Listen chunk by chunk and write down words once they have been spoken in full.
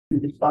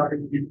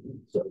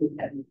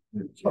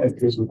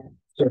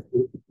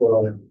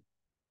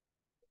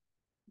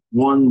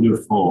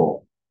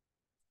Wonderful.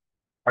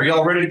 Are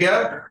y'all ready to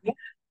go?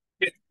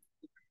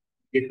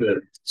 Get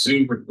the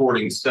Zoom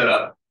recording set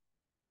up.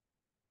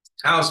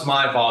 How's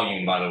my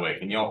volume, by the way?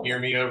 Can y'all hear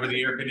me over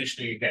the air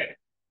conditioning? Okay.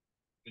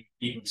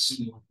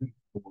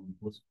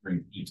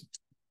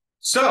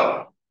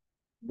 So,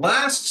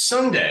 last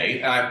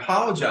Sunday, I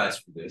apologize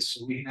for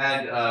this. We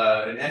had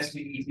an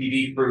SVE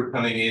TV crew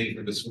coming in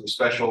for this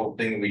special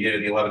thing that we did at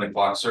the 11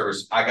 o'clock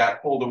service. I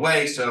got pulled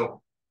away,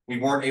 so we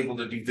weren't able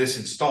to do this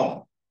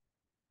installment.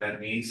 That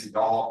means that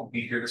y'all will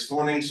be here this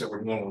morning, so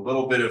we're doing a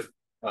little bit of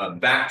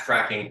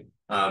backtracking.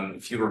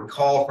 If you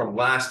recall from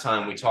last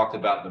time, we talked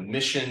about the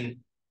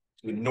mission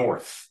to the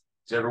north.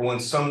 Is everyone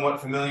somewhat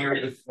familiar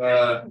with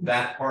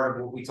that part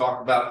of what we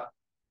talked about?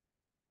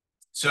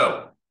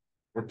 So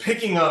we're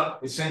picking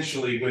up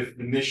essentially with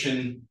the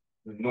mission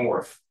to the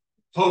north.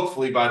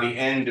 Hopefully by the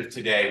end of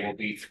today, we'll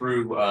be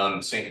through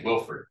St.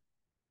 Whilfrid.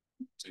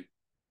 It's a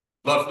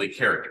lovely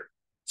character.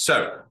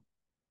 So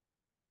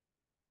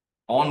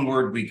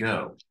onward we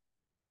go.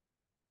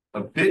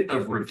 A bit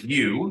of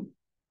review.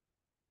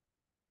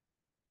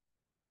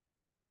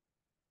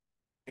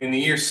 In the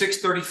year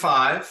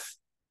 635,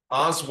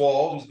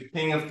 Oswald, who's the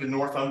king of the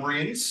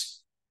Northumbrians,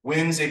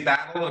 wins a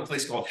battle in a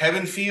place called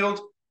Heavenfield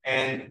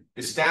and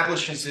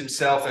establishes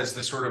himself as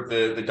the sort of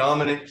the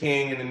dominant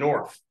king in the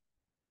north.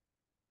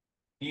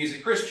 He is a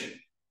Christian.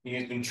 He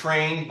has been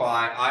trained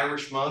by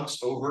Irish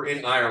monks over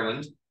in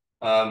Ireland.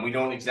 We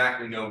don't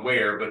exactly know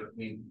where, but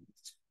we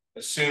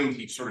assumed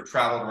he sort of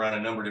traveled around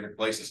a number of different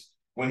places.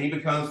 When he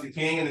becomes the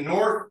king in the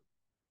north,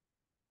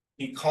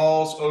 he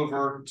calls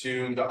over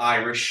to the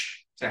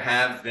Irish to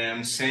have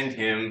them send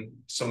him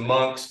some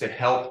monks to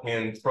help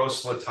him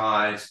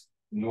proselytize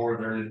the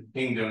northern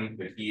kingdom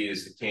that he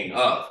is the king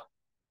of.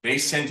 They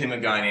sent him a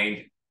guy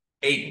named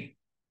Aidan.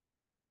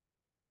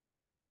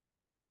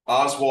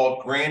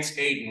 Oswald grants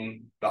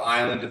Aidan the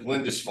island of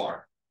Lindisfarne,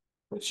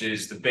 which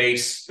is the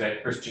base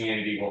that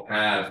Christianity will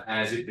have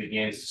as it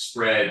begins to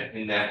spread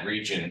in that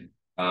region.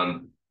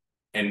 And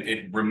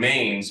it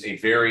remains a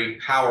very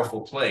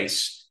powerful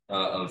place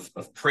of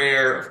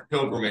prayer, of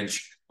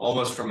pilgrimage,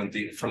 almost from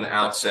the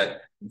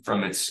outset,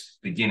 from its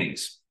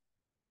beginnings.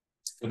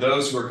 For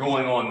those who are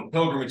going on the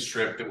pilgrimage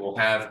trip that we'll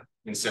have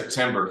in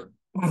September,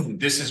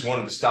 this is one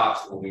of the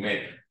stops that we'll be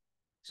making.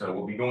 So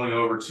we'll be going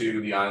over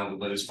to the island of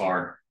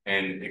Lindisfarne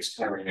and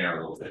exploring there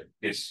a little bit.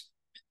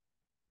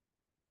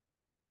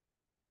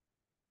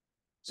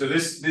 So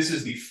this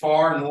is the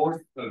far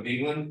north of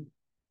England.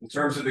 In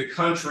terms of the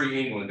country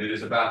England, it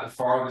is about the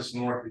farthest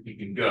north that you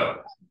can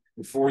go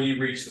before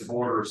you reach the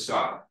border of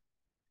Scotland.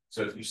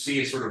 So if you see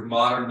a sort of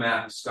modern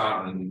map of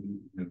Scotland,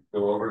 you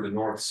go over the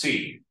North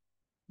Sea,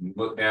 you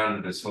look down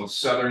at this most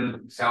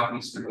southern,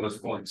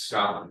 southeasternmost point of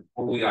Scotland,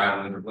 Holy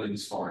Island of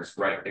Lindisfarne is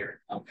right there.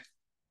 Okay.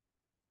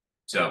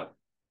 So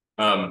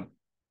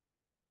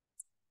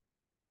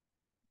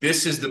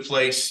this is the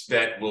place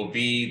that will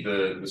be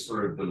the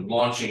sort of the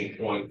launching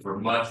point for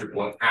much of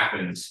what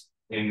happens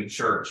in the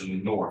church in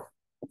the north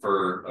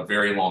for a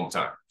very long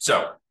time.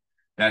 So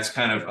that's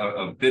kind of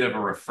a bit of a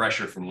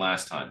refresher from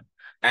last time.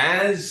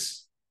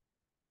 As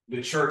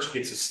the church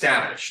gets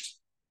established,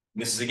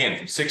 this is again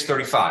from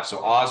 635.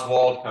 So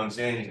Oswald comes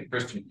in, he's a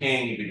Christian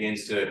king, he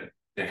begins to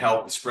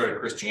help the spread of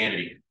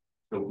Christianity.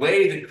 The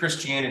way that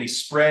Christianity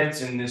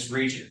spreads in this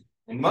region,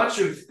 and much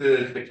of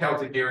the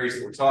Celtic areas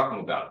that we're talking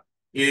about,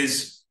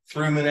 is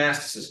through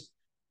monasticism.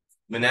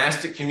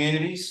 Monastic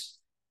communities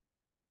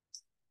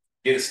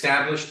get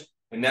established,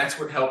 and that's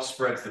what helps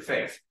spread the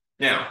faith.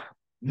 Now,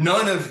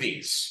 none of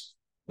these,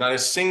 not a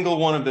single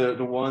one of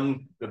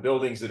the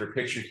buildings that are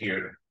pictured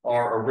here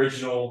are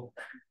original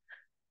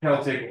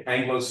Celtic,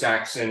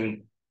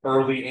 Anglo-Saxon,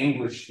 early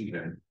English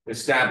even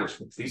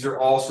establishments. These are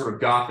all sort of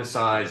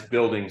Gothicized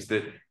buildings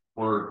that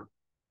were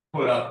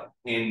put up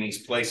in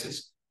these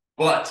places.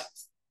 But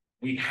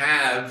we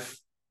have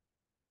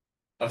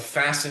a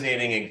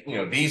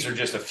fascinating, these are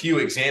just a few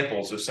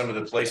examples of some of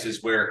the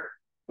places where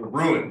the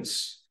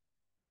ruins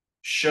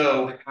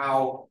show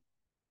how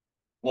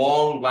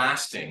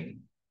long-lasting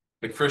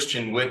the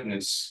Christian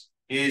witness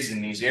is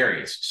in these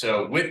areas.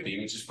 So Whitby,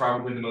 which is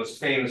probably the most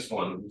famous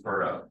one we've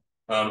heard of,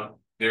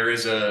 there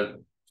is I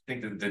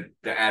think the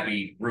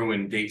abbey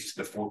ruin dates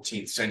to the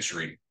 14th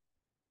century.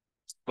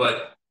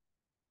 But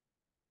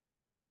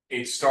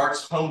it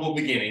starts humble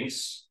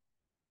beginnings,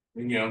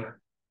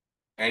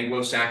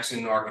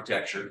 Anglo-Saxon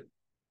architecture,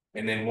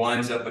 and then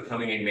winds up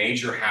becoming a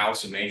major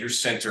house, a major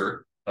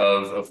center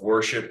of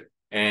worship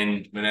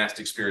and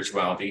monastic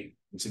spirituality.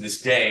 And to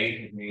this day,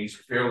 it remains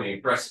fairly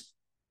impressive.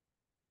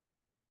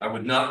 I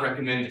would not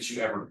recommend that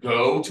you ever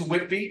go to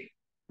Whitby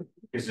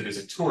because it is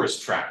a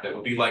tourist trap. That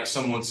would be like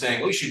someone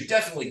saying, "Oh, you should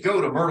definitely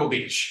go to Myrtle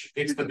Beach.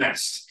 It's the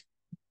best."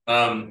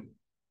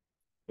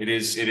 It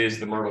is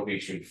the Myrtle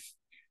Beach.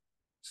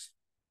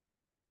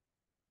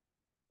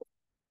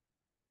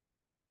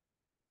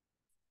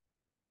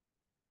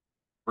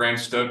 Bram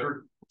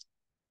Stoker.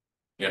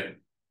 Yeah.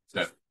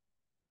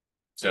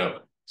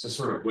 So it's a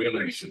sort of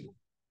whaling.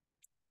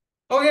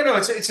 Oh yeah, no,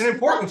 it's an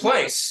important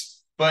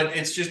place, but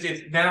it's just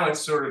now it's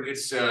sort of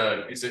it's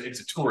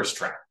a tourist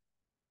trap,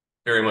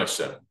 very much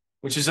so,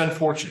 which is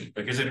unfortunate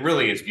because it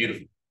really is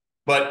beautiful.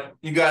 But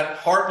you got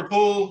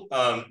Hartlepool,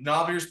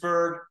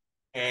 Navigersburg,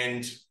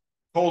 and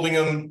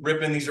Coldingham,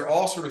 Ripon. These are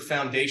all sort of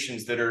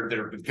foundations that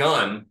are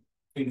begun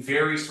in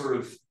very sort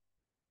of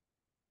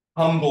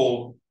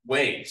humble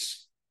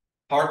ways.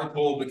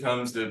 Hartlepool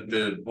becomes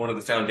the one of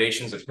the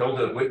foundations of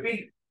Hilda of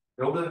Whitby.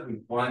 Hilda,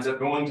 who winds up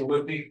going to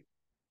Whitby.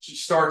 She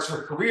starts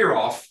her career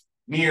off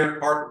near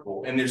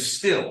Hartlepool, and there's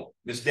still,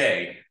 this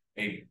day,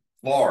 a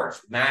large,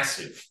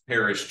 massive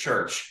parish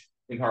church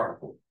in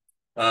Hartlepool.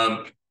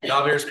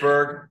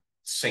 Navigersburg,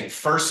 St.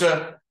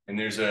 Fursa, and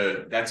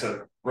that's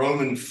a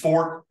Roman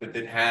fort that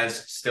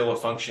has still a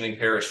functioning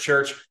parish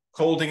church.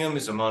 Coldingham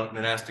is a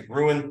monastic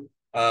ruin,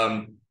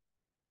 and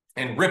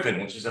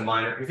Ripon, which is a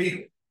minor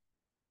cathedral.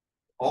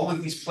 All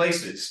of these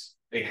places,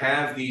 they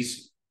have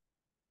these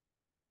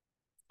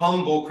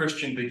humble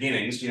Christian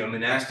beginnings,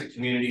 monastic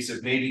communities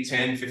of maybe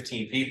 10,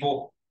 15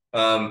 people.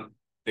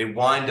 They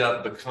wind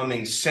up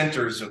becoming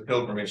centers of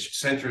pilgrimage,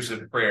 centers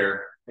of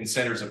prayer, and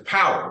centers of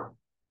power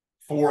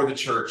for the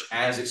church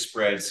as it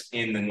spreads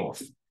in the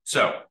north.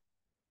 So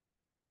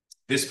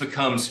this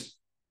becomes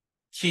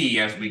key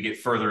as we get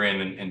further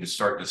in and to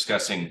start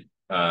discussing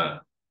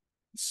the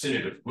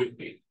Synod of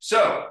Whitby.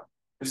 So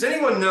does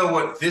anyone know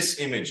what this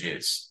image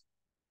is?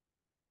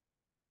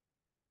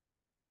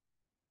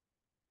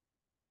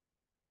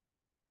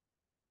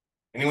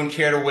 Anyone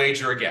care to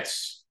wager a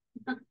guess?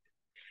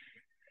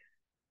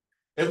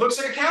 It looks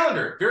like a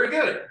calendar. Very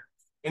good.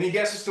 Any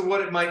guesses to what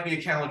it might be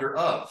a calendar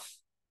of?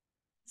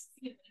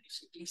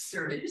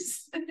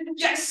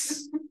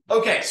 Yes.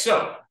 Okay,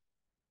 so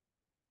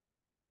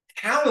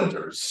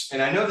calendars,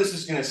 and I know this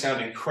is going to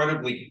sound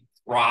incredibly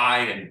dry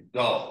and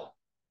dull,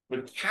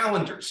 but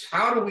calendars,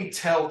 how do we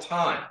tell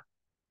time?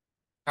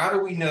 How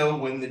do we know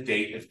when the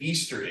date of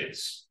Easter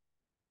is?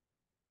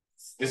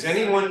 Does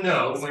anyone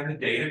know when the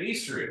date of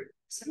Easter is?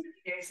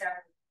 It's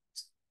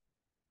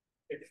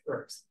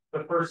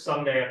the first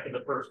Sunday after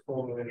the first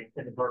full moon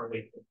in the vernal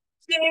equinox.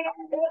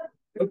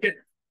 Okay.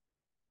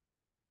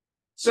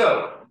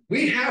 So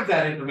we have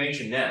that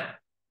information now,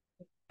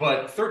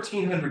 but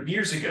 1,300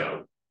 years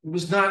ago, it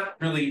was not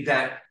really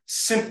that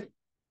simple.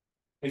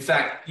 In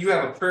fact, you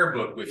have a prayer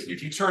book with you.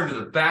 If you turn to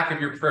the back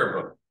of your prayer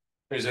book,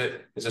 there's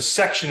a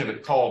section of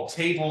it called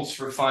Tables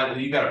for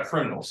Finding. You got a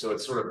criminal, so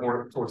it's sort of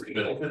more towards the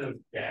middle.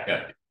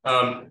 Yeah.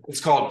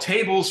 It's called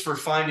Tables for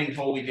Finding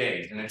Holy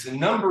Days, and it's a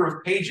number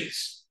of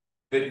pages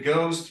that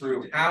goes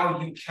through how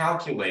you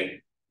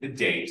calculate the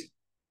date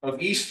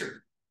of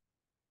Easter.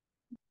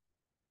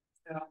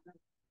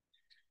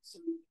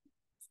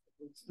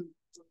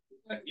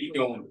 Keep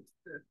going.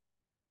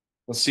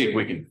 Let's see if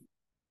we can.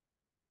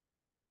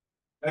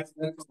 That's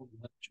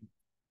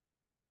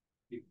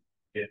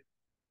yeah.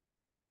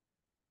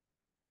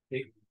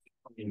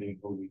 Finding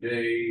Holy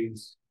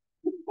Days.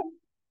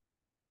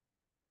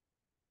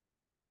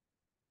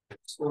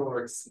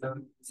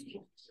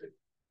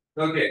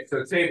 Okay,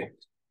 so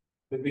tables.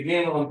 They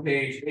begin on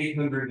page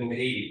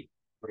 880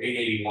 or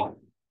 881.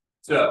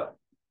 So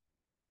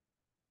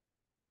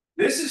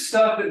this is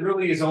stuff that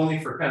really is only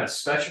for kind of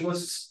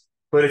specialists.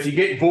 But if you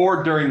get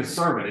bored during the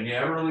sermon and you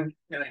ever really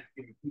kind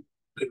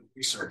of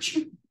research,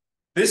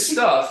 this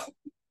stuff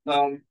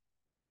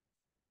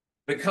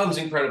becomes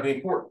incredibly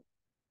important.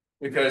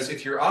 Because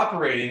if you're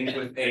operating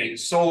with a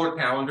solar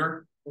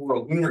calendar or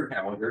a lunar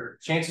calendar,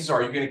 chances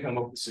are you're going to come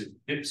up with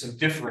some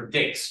different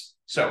dates.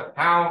 So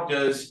how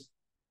does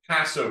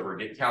Passover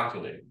get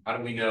calculated? How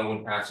do we know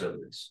when Passover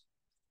is?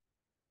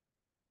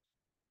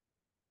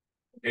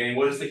 Okay, and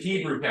what is the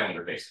Hebrew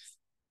calendar based?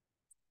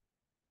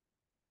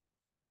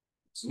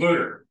 It's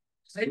lunar.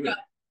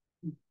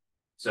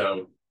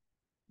 So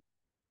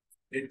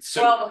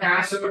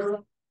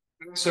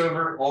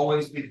Passover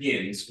always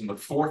begins on the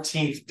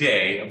 14th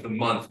day of the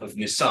month of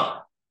Nisan,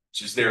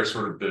 which is their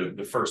sort of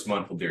the first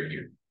month of their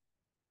year.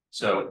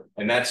 So,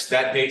 and that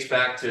dates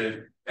back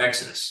to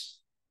Exodus.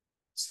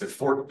 It's the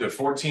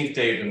 14th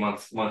day of the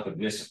month of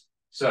Nisan.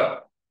 So,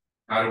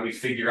 how do we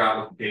figure out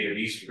what the date of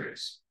Easter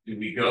is? Do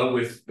we go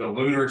with the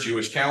lunar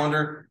Jewish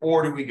calendar,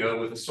 or do we go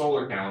with a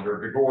solar calendar,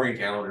 Gregorian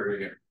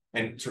calendar,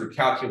 and sort of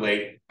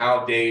calculate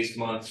how days,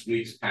 months,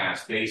 weeks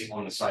pass based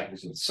on the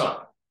cycles of the sun,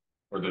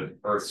 or the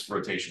Earth's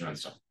rotation around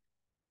the sun?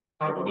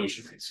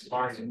 Revolution.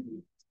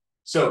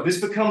 So this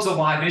becomes a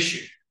live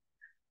issue,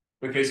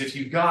 because if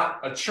you've got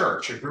a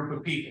church, a group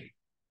of people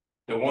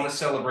that want to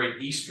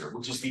celebrate Easter,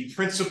 which is the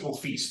principal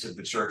feast of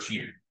the church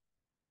year,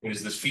 it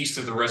is the feast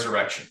of the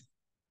resurrection,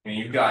 and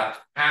you've got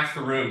half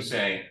the room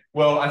saying,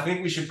 well, I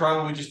think we should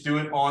probably just do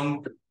it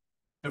on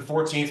the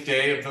 14th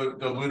day of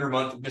the lunar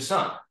month of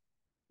Nisan.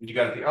 And you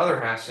got the other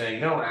half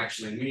saying, no,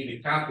 actually, we need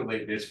to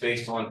calculate this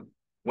based on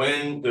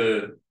when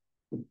the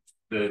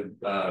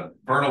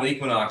vernal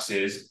equinox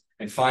is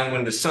and find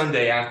when the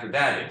Sunday after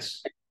that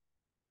is.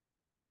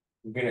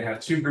 We're going to have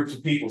two groups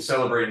of people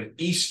celebrating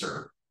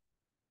Easter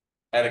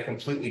at a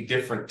completely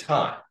different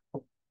time.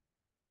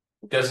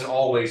 It doesn't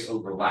always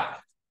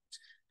overlap.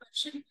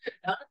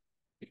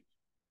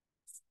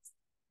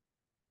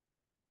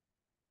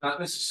 Not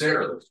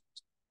necessarily.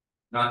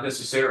 Not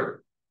necessarily.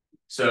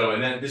 So,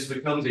 and then this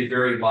becomes a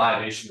very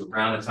live issue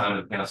around the time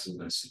of the Council of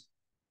Nicaea.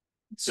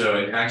 So,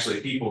 and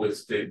actually people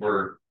that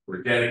were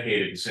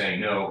dedicated to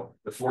saying, no,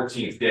 the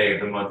 14th day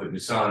of the month of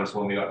Nisan is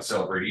when we ought to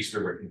celebrate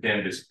Easter, were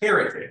condemned as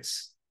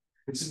heretics.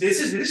 This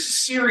is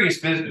serious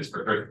business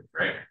for Christians,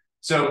 right?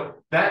 So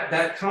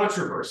that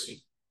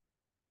controversy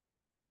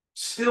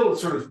still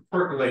sort of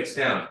percolates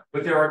down,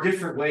 but there are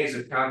different ways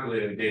of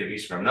calculating the date of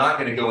Easter. I'm not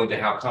going to go into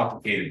how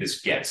complicated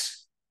this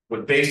gets,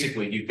 but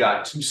basically you've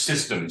got two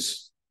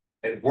systems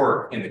at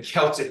work in the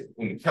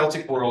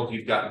Celtic world.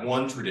 You've got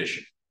one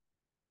tradition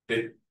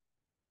that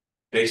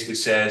basically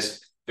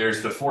says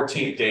there's the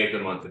 14th day of the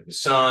month of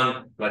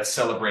Nisan. Let's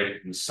celebrate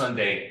it from the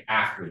Sunday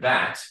after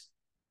that.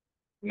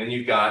 And then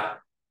you've got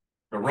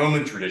the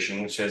Roman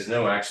tradition, which says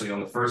no, actually on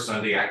the first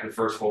Sunday after the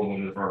first full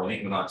moon of the vernal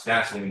equinox,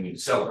 that's when we need to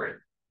celebrate.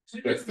 I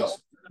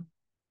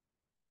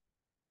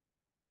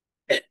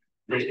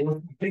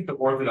think the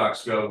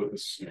Orthodox go with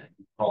this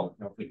called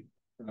Celtic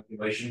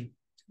calculation.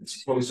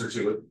 It's closer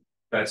to it.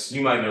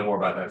 You might know more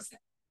about that.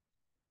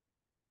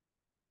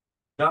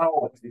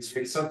 No,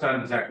 it's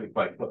sometimes actually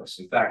quite close.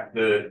 In fact,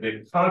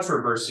 the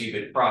controversy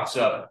that crops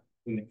up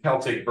in the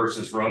Celtic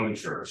versus Roman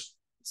church,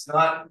 it's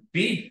not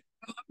big.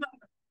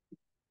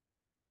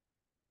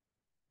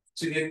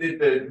 So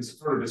it's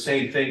sort of the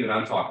same thing that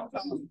I'm talking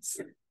about.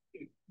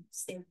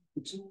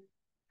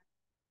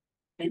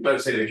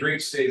 Let's say the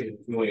Greeks say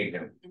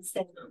that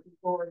instead of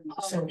before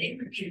Sunday.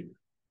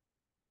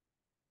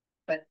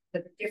 But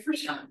the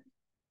difference on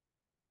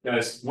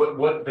Yes,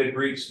 what the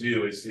Greeks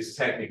do is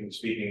technically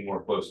speaking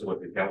more close to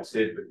what the Celts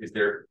did, because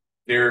they're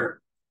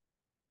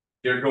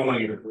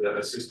going with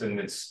a system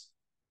that's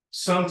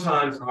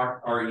sometimes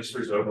our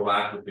Easters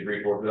overlap with the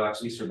Greek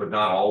Orthodox Easter, but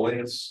not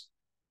always.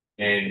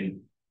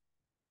 And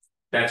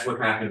that's what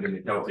happened in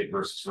the Celtic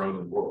versus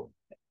Roman world.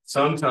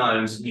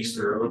 Sometimes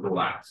Easter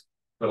overlapped,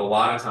 but a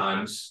lot of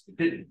times it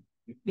didn't.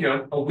 You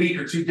know, a week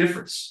or two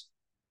difference.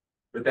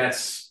 But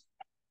that's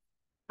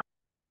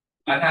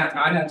I'd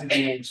have to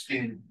be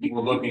interested.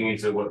 We're looking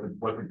into what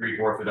the Greek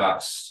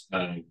Orthodox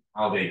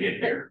how they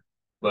get there.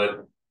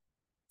 But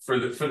for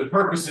the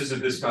purposes of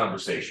this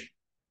conversation,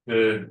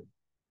 the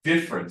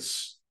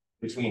difference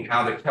between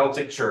how the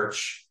Celtic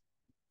Church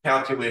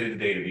calculated the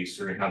date of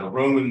Easter and how the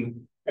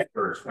Roman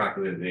Church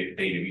calculated the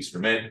date of Easter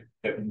meant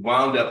that we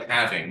wound up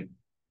having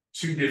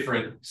two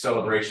different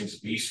celebrations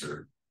of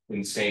Easter in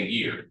the same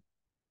year.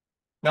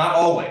 Not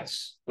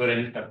always,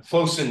 but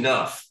close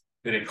enough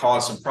that it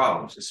caused some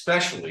problems,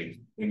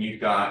 especially when you've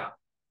got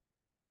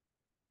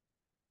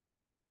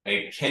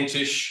a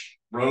Kentish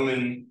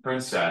Roman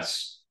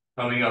princess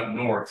coming up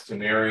north to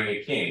marry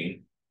a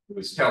king who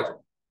is Celtic.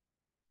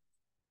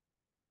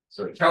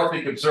 So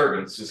Celtic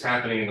observance is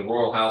happening in the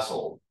royal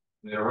household,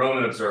 and a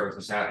Roman observance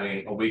is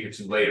happening a week or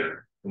two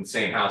later in the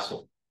same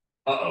household.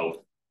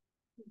 Uh-oh.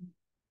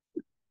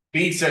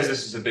 Bede says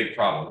this is a big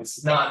problem.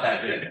 It's not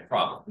that big a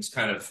problem. It's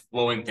kind of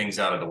blowing things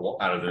out of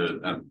the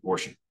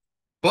proportion.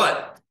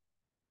 But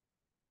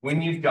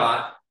when you've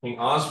got King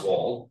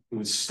Oswald, who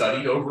has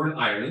studied over in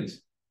Ireland,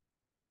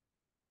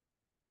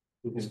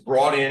 who has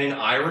brought in an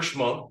Irish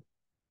monk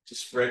to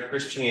spread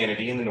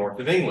Christianity in the north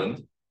of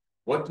England,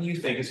 what do you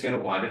think is going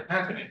to wind up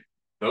happening?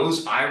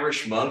 Those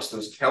Irish monks,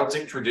 those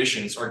Celtic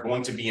traditions are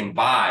going to be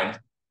imbibed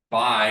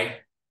by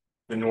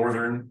the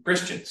northern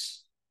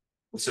Christians.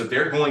 And so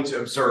they're going to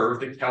observe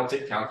the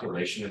Celtic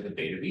calculation of the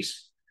date of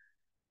Easter.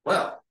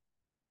 Well,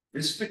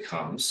 this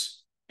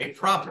becomes a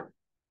problem,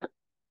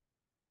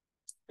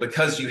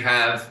 because you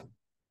have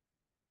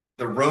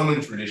the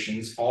Roman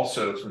traditions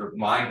also sort of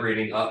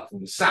migrating up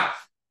from the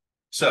south.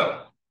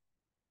 So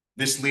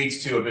this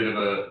leads to a bit of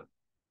a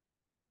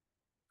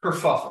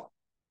kerfuffle.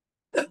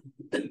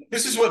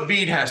 This is what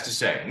Bede has to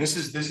say. And this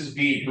is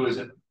Bede, who is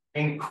an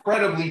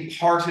incredibly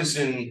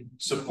partisan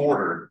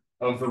supporter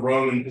of the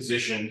Roman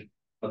position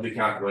of the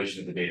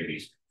calculation of the date of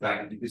Easter. In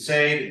fact, you could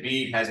say that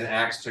Bede has an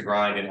axe to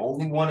grind, and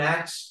only one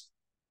axe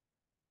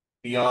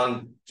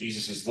beyond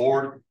Jesus is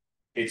Lord.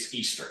 It's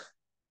Easter.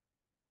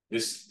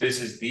 This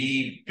is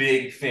the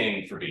big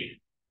thing for Bede.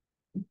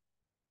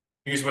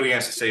 Here's what he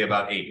has to say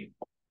about Aidan.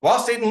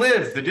 Whilst Aidan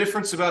lived, the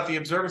difference about the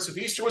observance of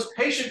Easter was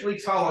patiently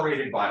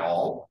tolerated by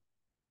all,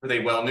 for they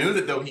well knew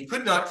that though he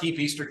could not keep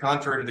Easter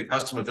contrary to the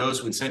custom of those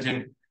who had sent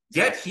him,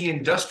 yet he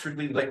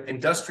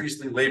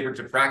industriously labored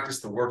to practice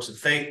the works of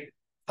faith,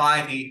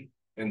 piety,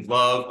 and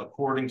love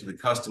according to the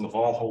custom of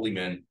all holy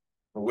men,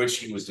 for which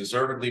he was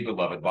deservedly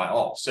beloved by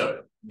all.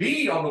 So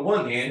Bede, on the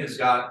one hand, has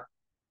got,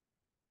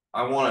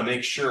 I want to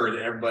make sure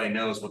that everybody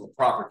knows what the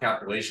proper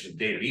calculation of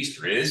the date of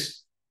Easter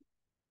is.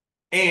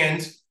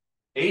 And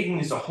Aidan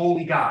is a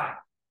holy guy.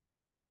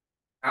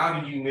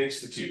 How do you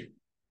mix the two?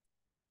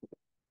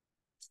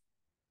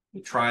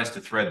 He tries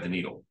to thread the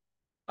needle.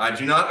 I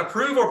do not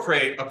approve or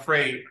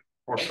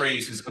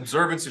praise his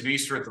observance of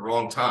Easter at the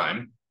wrong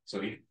time.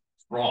 So he's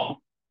wrong.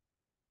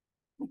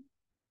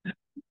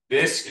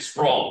 This is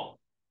wrong.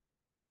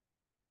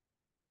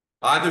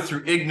 Either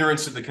through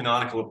ignorance of the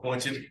canonical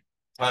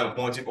time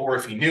appointed, or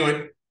if he knew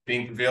it,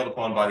 being prevailed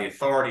upon by the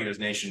authority of his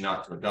nation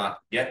not to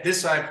adopt. Yet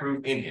this I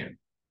approve in him,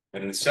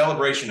 that in the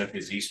celebration of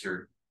his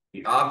Easter,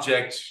 the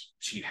object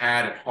he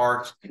had at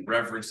heart and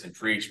reverenced and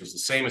preached was the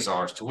same as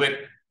ours, to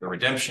wit, the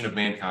redemption of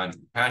mankind, the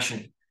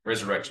passion,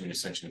 resurrection, and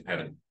ascension of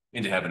heaven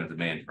into heaven of the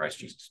man Christ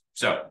Jesus.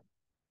 So,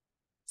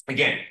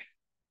 again,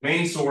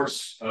 main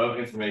source of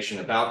information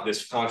about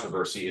this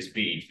controversy is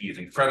Bede. He is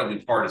incredibly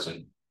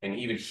partisan, and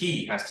even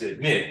he has to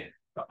admit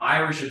the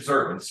Irish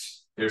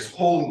observance, there's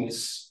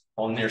holiness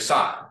on their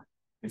side.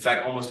 In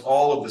fact, almost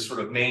all of the sort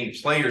of main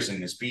players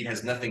in this, Bede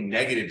has nothing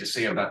negative to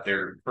say about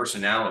their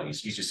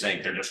personalities. He's just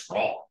saying they're just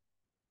wrong.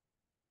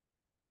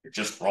 They're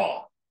just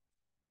wrong.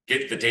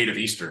 Get the date of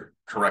Easter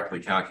correctly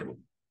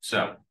calculated.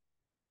 So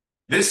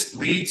this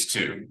leads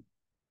to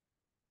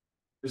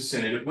the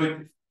Synod of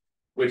Whitby,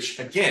 which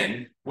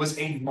again was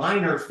a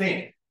minor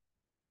thing.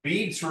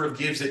 Bede sort of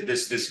gives it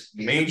this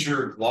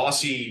major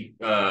glossy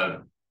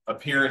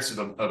appearance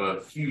of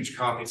a huge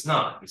conference. It's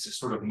not. It's a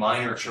sort of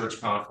minor church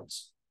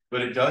conference,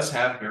 but it does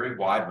have very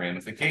wide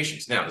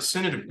ramifications. Now, the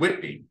Synod of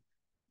Whitby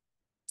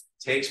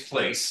takes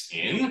place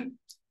in,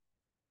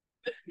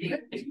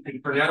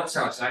 pronounce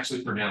how it's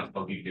actually pronounced.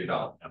 I'll give you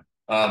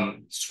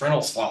 $1.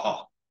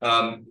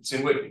 It's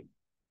in Whitby,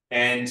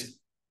 and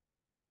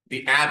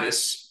the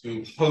abbess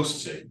who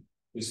hosts it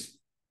is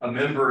a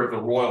member of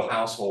the royal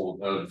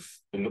household of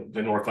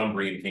the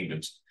Northumbrian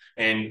kingdoms.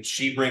 And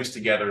she brings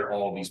together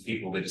all these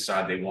people. They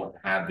decide they want to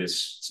have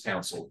this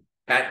council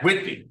at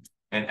Whitby.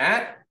 And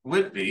at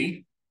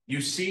Whitby, you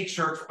see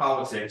church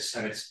politics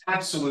at its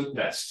absolute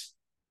best,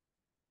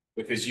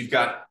 because you've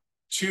got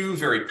two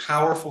very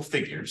powerful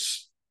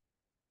figures,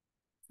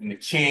 and the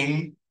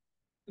king,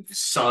 the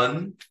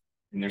son,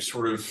 and they're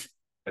sort of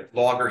at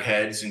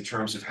loggerheads in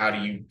terms of how do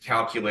you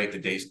calculate the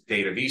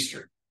date of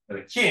Easter. Now,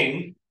 the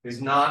king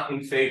is not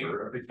in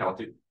favor of the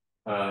Celtic,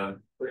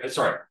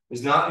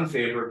 is not in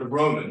favor of the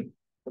Roman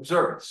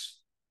observance.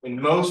 And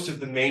most of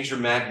the major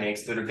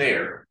magnates that are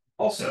there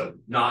also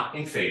not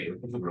in favor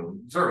of the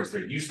Roman observance.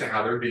 They're used to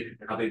how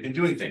they've been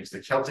doing things.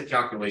 The Celtic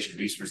calculation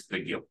of Easter is the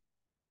big deal.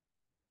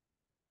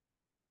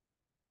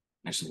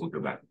 Actually, we'll go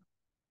back.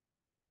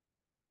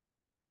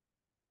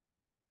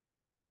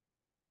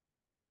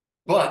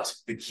 But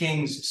the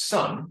king's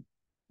son,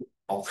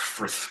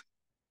 Ecgbert,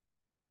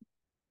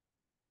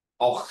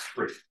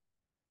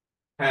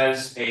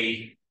 has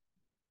a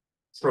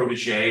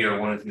protege or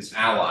one of his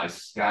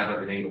allies, a guy by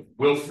the name of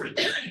WIlfrid.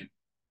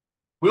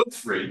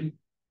 WIlfrid,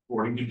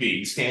 according to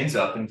Bede, stands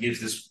up and gives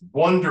this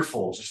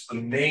wonderful, just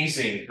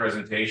amazing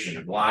presentation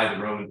of why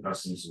the Roman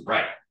customs are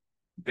right.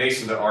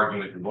 Basically, the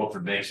argument that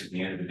WIlfrid makes at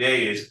the end of the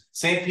day is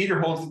St. Peter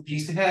holds the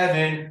keys to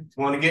heaven. If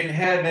you want to get in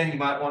heaven, you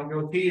might want to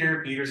go with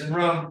Peter. Peter's in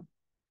Rome.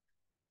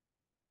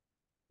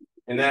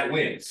 And that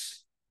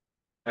wins.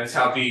 That's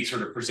how Bede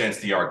sort of presents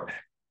the argument.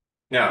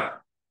 Now,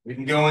 we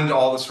can go into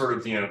all the sort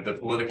of, the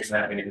political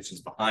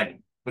machinations behind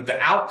it. But the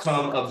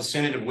outcome of the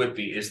Synod of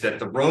Whitby is that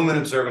the Roman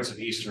observance of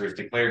Easter is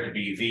declared to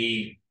be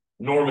the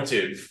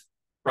normative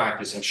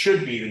practice and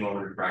should be the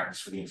normative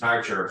practice for the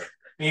entire church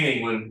in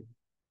England.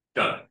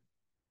 Done.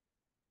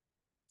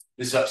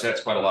 This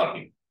upsets quite a lot of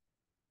people.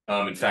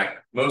 In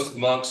fact, most of the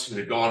monks who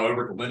had gone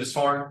over to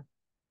Lindisfarne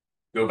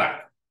go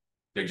back.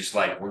 They're just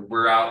like,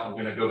 we're out,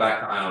 we're going to go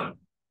back to Ireland.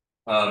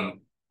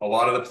 A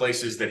lot of the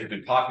places that have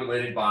been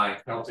populated by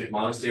Celtic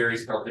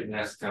monasteries, Celtic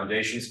monastic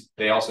foundations,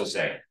 they also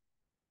say,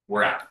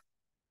 we're out,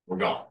 we're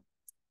gone.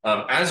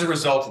 As a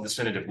result of the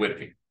Synod of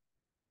Whitby,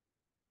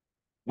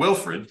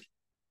 WIlfrid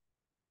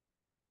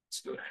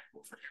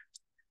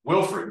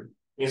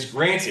is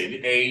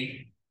granted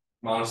a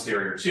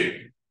monastery or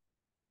two.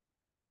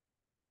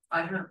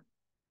 I know.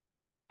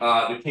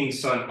 The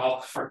king's son,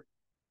 Ecgbert.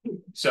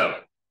 So,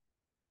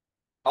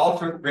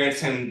 Ecgbert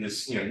grants him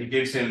this, he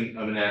gives him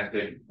a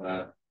monastic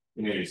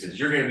community. He says,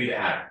 you're going to be the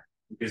abbot,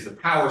 because the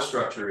power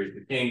structure is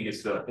the king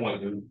gets to the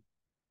point who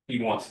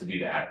he wants to be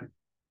the abbot.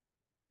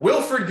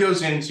 WIlfrid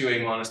goes into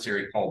a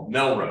monastery called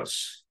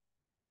Melrose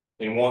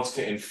and wants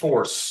to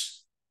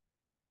enforce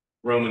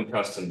Roman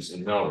customs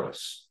in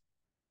Melrose.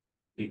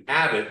 The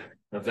abbot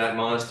of that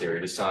monastery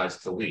decides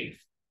to leave,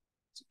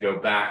 to go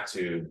back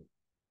to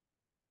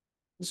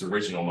his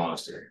original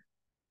monastery,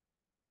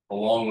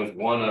 along with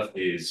one of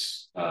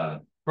his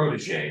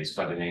proteges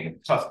by the name of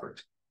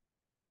Cuthbert.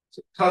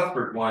 So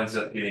Cuthbert winds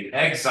up getting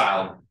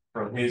exiled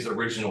from his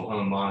original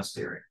home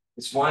monastery.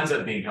 This winds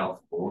up being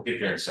helpful. We'll get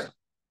there in a second.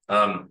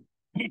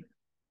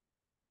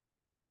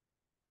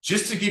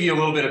 Just to give you a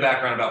little bit of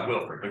background about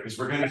WIlfrid, because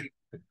we're going to,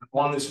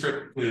 on this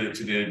trip to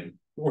the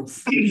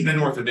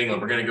north of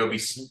England, we're going to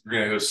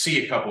go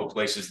see a couple of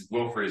places that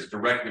WIlfrid is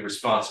directly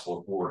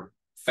responsible for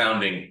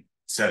founding,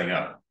 setting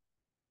up.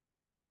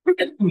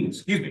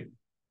 Excuse me.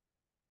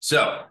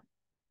 So,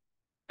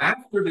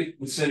 after the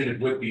Synod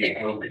of Whitby is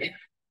over,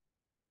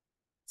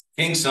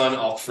 King's son,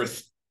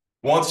 Ecgbert,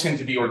 wants him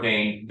to be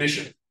ordained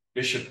bishop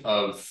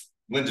of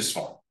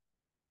Lindisfarne,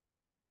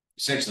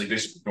 essentially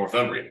bishop of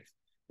Northumbria,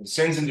 and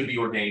sends him to be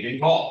ordained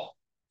in Gaul,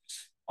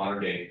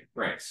 modern day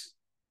France.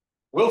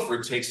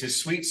 WIlfrid takes his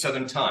sweet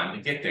southern time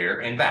to get there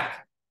and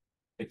back.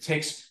 It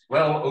takes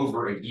well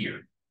over a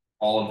year,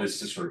 all of this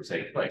to sort of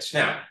take place.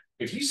 Now,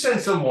 if you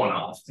send someone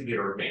off to get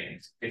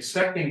ordained,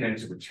 expecting them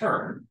to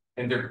return,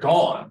 and they're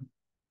gone,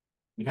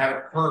 you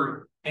haven't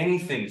heard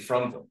anything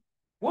from them,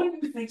 what do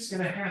you think is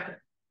going to happen?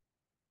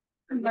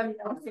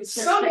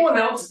 Someone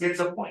else gets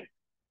appointed.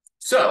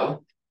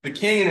 So the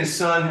king and his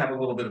son have a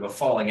little bit of a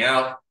falling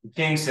out. The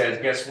king says,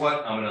 guess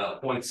what? I'm going to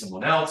appoint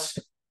someone else.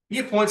 He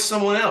appoints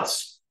someone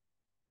else.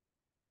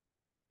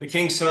 The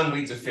king's son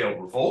leads a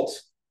failed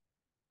revolt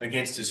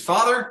against his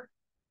father,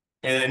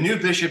 and a new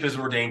bishop is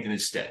ordained in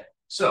his stead.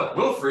 So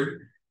Wilfrid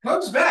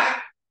comes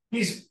back.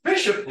 He's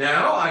bishop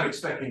now. I'm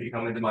expecting to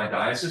come into my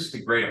diocese to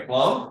grade a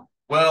plum.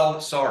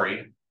 Well,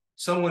 sorry.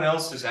 Someone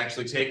else has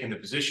actually taken the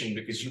position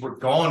because you were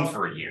gone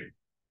for a year.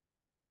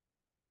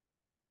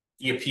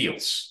 He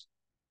appeals.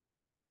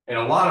 And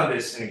a lot of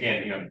this, and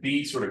again,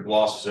 Bede sort of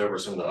glosses over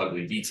some of the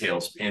ugly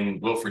details in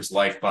Wilfrid's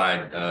life by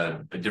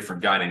a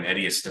different guy named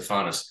Edius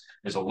Stephanus.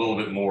 There's a little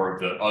bit more of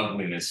the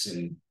ugliness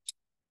and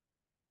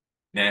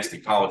nasty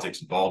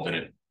politics involved in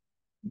it,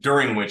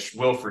 during which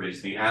Wilfrid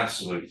is the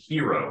absolute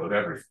hero of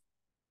everything.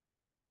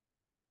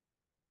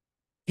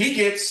 He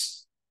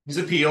gets his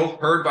appeal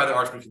heard by the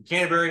Archbishop of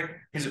Canterbury.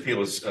 His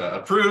appeal is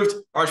approved.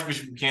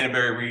 Archbishop of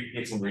Canterbury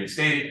gets him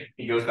reinstated.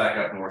 He goes back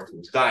up north to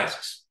his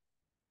diocese.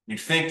 You'd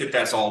think that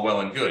that's all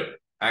well and good.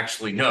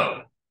 Actually,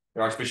 no.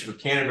 The Archbishop of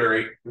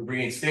Canterbury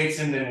reinstates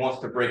him, then wants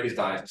to break his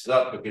diocese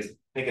up because, I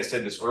think I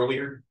said this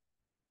earlier,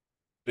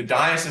 the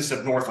Diocese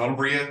of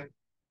Northumbria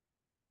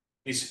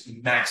is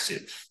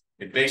massive.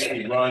 It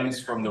basically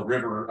runs from the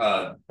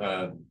river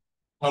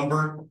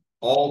Humber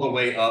all the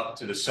way up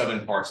to the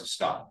southern parts of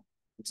Scotland.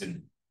 It's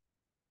an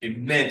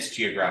immense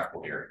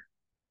geographical area.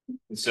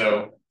 And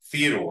so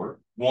Theodore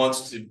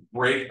wants to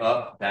break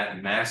up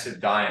that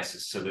massive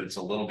diocese so that it's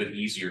a little bit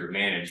easier to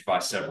manage by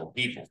several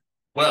people.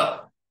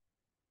 Well,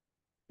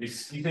 you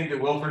think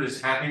that Wilfrid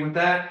is happy with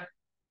that?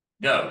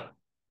 No.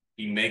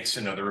 He makes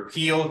another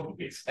appeal.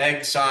 He gets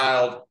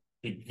exiled.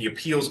 He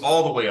appeals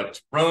all the way up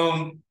to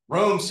Rome.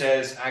 Rome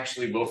says,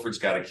 actually, Wilfrid's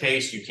got a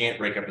case. You can't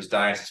break up his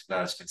diocese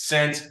without his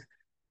consent.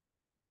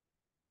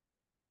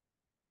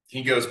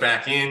 He goes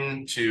back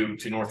to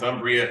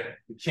Northumbria.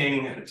 The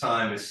king at the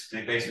time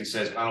basically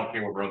says, I don't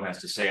care what Rome has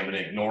to say. I'm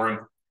going to ignore him.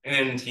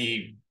 And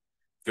he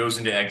goes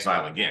into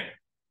exile again.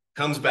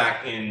 Comes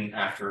back in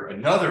after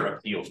another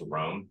appeal to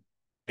Rome.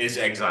 Is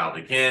exiled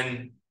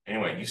again.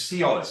 Anyway, you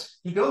see all this.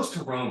 He goes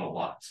to Rome a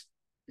lot.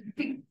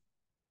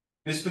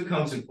 This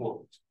becomes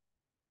important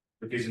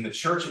because in the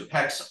church at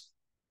Hexham,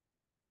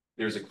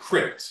 there's a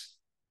crypt.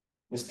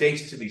 This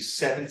dates to the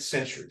 7th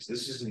centuries.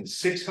 This is in the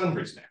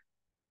 600s now.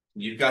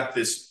 You've got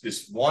this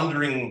this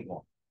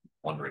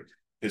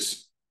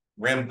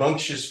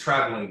rambunctious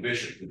traveling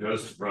bishop who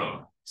goes to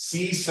Rome,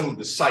 sees some of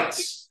the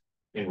sights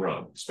in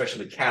Rome,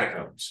 especially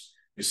catacombs,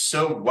 is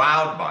so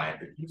wowed by it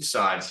that he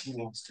decides he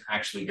wants to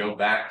actually go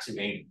back to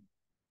England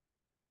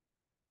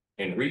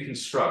and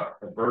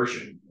reconstruct a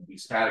version of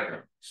these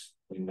catacombs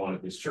in one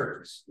of his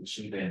churches, which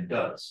he then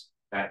does.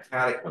 That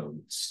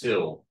catacomb is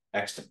still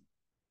extant.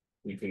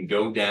 You can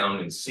go down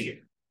and see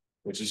it,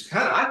 which is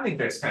I think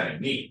that's kind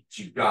of neat.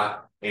 You've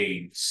got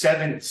a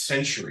 7th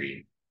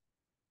century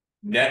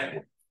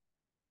network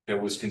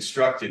that was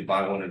constructed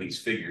by one of these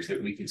figures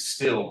that we can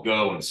still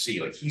go and see.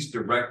 Like, he's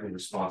directly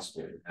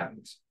responsible for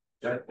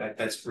that.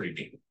 That's pretty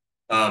neat.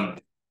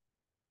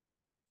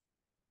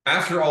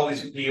 After all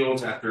these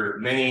appeals, after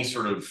many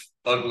sort of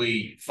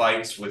ugly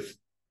fights with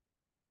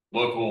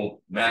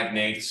local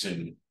magnates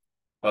and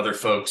other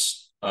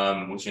folks,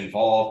 which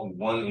involved, in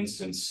one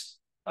instance,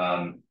 he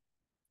and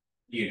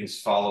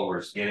his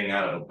followers getting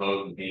out of a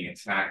boat and being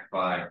attacked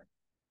by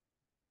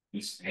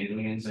East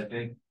Anglians, I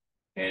think,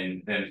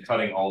 and then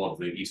cutting all of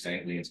the East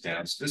Anglians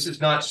down. So this is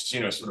not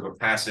just, sort of a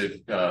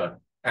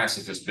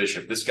pacifist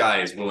bishop. This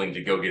guy is willing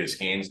to go get his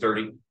hands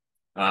dirty.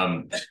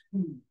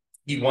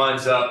 He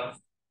winds up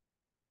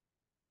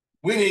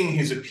winning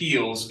his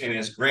appeals and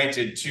is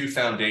granted 2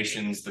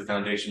 foundations, the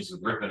foundations of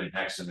Ripon and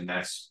Hexham, and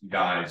that's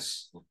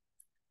guys.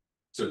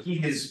 So he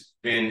has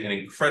been an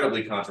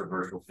incredibly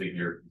controversial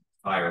figure his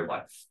entire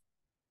life.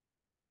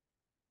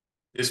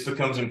 This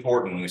becomes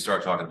important when we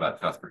start talking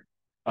about Cuthbert.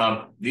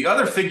 The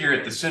other figure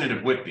at the Synod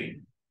of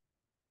Whitby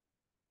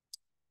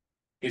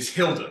is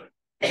Hilda.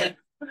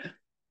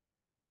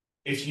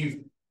 If you've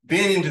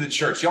been into the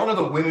church, y'all know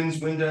the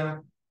women's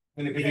window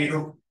in the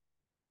cathedral?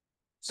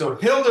 So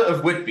Hilda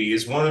of Whitby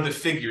is one of the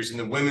figures in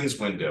the women's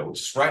window, which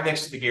is right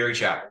next to the Gary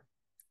Chapel.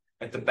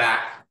 At the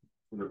back,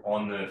 you're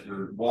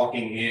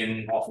walking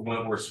in off of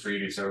Wentworth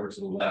Street, it's over to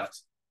the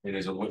left, and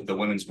there's the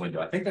women's window.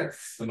 I think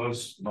that's the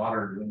most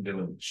modern window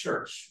in the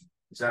church.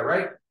 Is that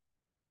right?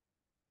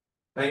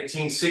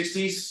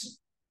 1960s?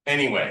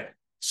 Anyway,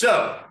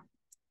 so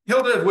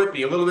Hilda of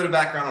Whitby, a little bit of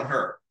background on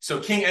her. So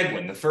King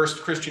Edwin, the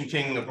first Christian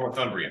king of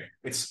Northumbria,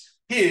 it's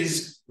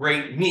his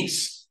great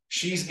niece.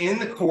 She's in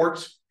the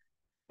court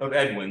of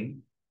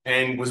Edwin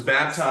and was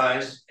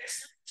baptized.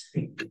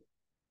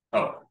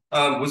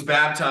 Was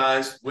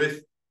baptized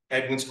with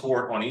Edwin's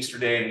court on Easter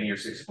Day in the year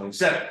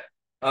 627.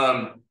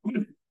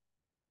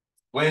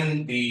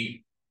 When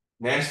the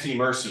nasty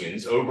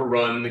Mercians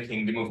overrun the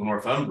kingdom of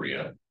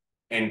Northumbria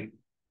and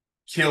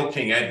kill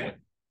King Edwin.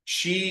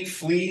 She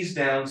flees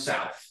down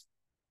south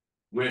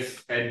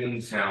with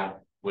Edwin's now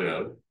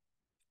widow,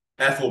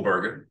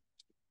 Ethelberga,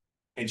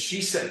 and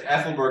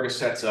Ethelberga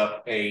sets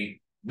up a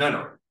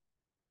nunnery.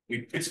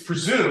 It's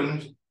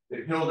presumed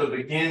that Hilda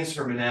begins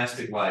her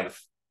monastic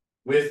life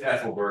with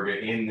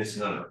Ethelberga in this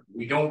nunnery.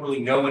 We don't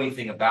really know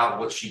anything about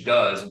what she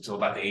does until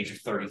about the age of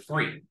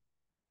 33.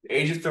 The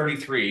age of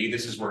 33,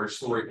 this is where her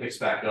story picks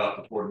back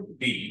up according to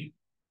Bede.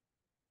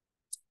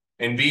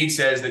 And Bede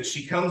says that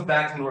she comes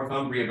back to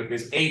Northumbria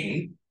because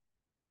Aidan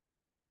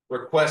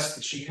requests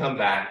that she come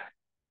back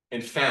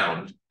and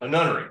found a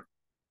nunnery.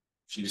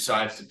 She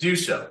decides to do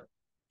so.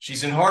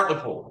 She's in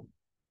Hartlepool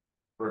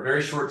for a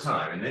very short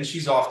time, and then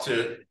she's off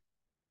to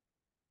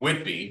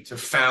Whitby to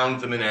found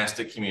the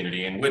monastic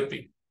community in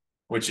Whitby,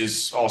 which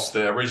is also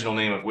the original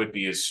name of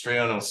Whitby is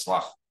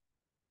Streonoslach.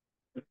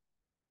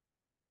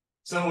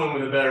 Someone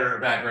with a better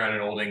background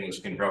in Old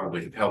English can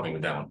probably help me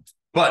with that one.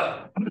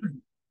 But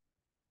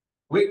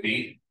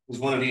Whitby is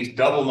one of these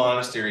double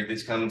monasteries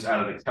that comes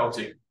out of the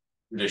Celtic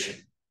tradition,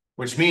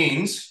 which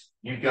means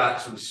you've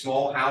got some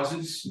small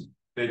houses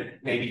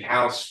that maybe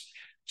house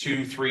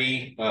 2,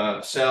 3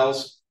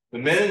 cells. The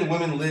men and the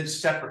women live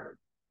separately.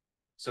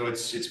 So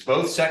it's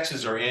both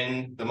sexes are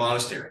in the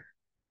monastery.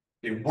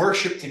 They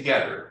worship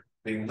together.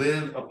 They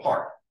live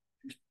apart.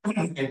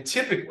 And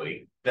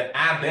typically, the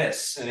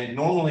abbess, and it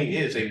normally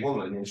is a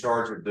woman in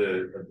charge of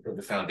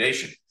the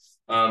foundation,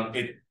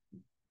 it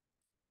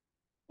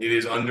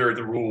is under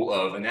the rule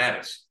of an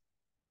abbess.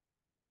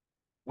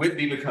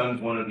 Whitby becomes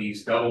one of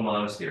these double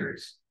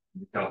monasteries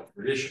in the Celtic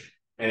tradition,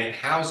 and it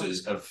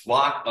houses a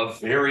lot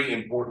of very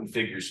important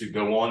figures who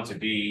go on to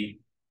be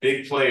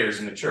big players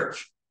in the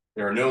church.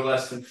 There are no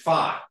less than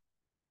 5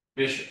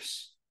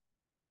 bishops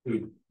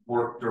who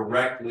work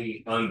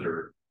directly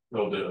under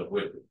Hilda of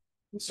Whitby.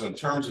 And so in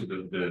terms of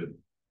the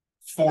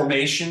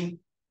formation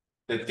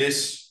that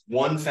this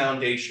one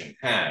foundation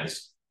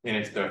has, and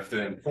it's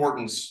the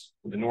importance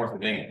of the north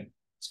of England,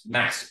 it's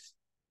massive,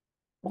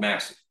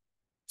 massive.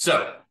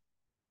 So,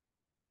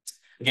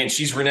 again,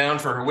 she's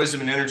renowned for her wisdom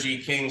and energy.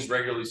 Kings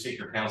regularly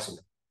seek her counsel.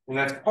 And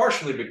that's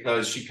partially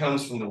because she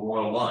comes from the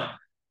royal line.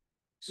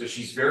 So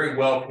she's very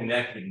well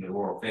connected in the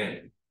royal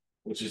family,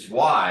 which is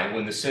why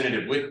when the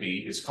Synod of Whitby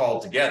is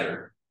called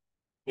together,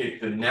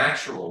 the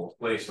natural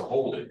place to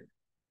hold it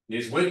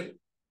is Whitby,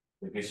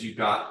 because you've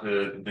got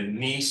the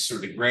niece or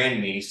the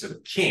grandniece of the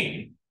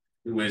king,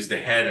 who is the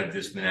head of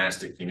this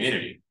monastic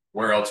community.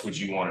 Where else would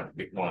you want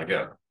to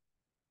go?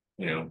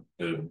 You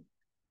know,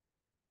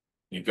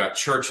 you've got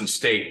church and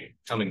state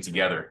coming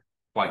together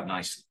quite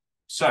nicely.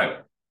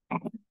 So,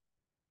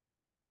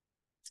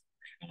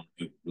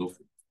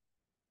 WIlfrid.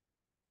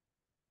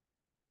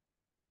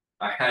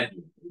 I had to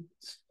do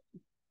this.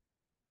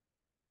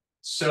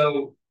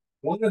 So,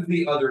 one of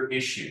the other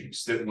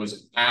issues that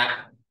was at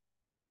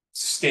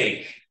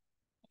stake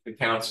at the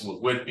Council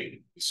of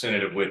Whitby, the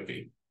Synod of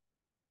Whitby,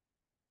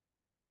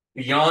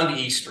 beyond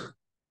Easter,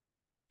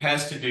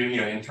 has to do,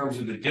 in terms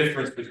of the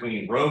difference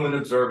between Roman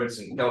observance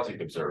and Celtic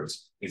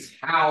observance, is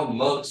how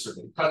monks are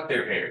going to cut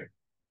their hair.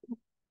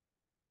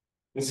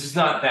 This is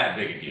not that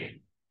big a deal,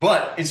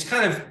 but it's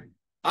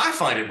I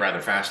find it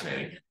rather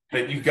fascinating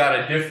that you've got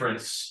a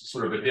difference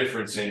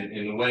in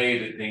the way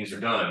that things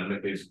are done.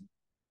 That there's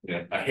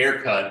a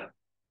haircut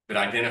that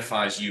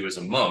identifies you as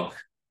a monk,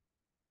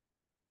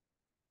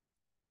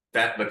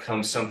 that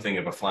becomes something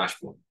of a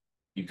flashpoint.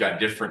 You've got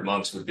different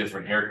monks with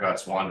different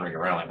haircuts wandering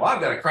around like, well,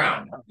 I've got a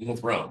crown, I'm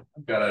with Rome.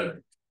 I've got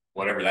a,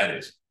 whatever that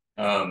is.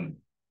 What's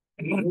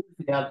the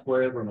guy that's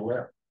way over on the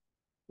left?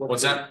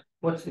 What's that?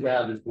 What's the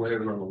guy that's way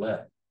over on the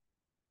left?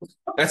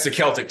 That's the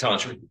Celtic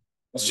tonsure.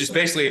 It's just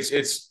basically,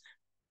 it's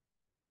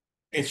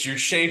you're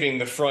shaving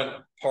the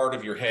front part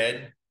of your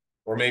head,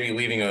 or maybe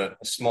leaving a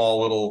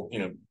small little,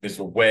 there's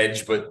a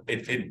wedge, but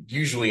it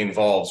usually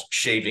involves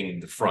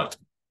shaving the front.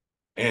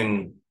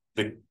 And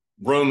the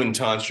Roman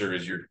tonsure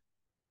is you're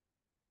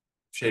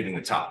shaving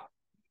the top,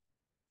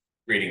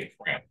 creating a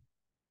crown.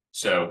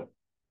 So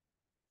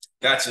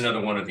that's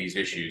another one of these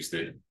issues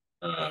that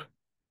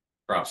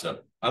crops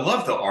up. I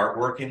love the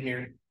artwork in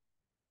here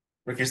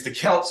because the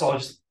Celts all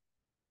just,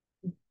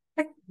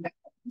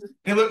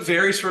 they look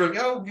very sort of,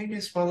 oh, maybe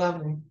it's my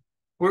lovely.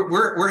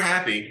 We're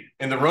happy,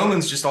 and the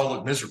Romans just all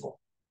look miserable.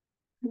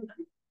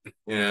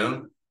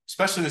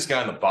 Especially this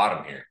guy on the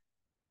bottom here.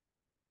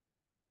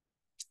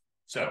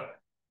 So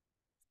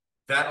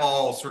that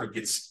all sort of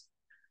gets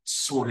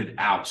sorted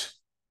out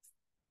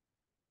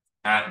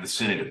at the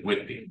Synod of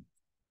Whitby.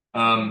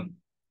 I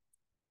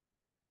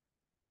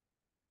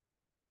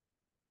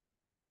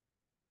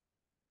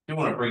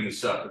want to bring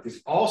this up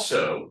because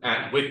also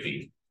at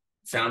Whitby,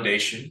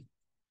 foundation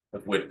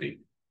of Whitby.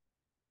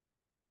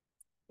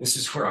 This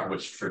is where I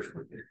wish Trish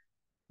were here.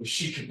 If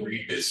she could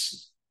read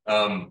this.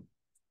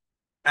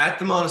 At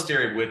the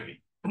monastery of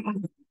Whitby,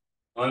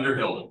 under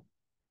Hilda,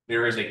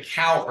 there is a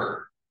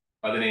cowherd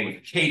by the name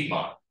of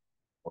Ecgbert,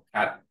 or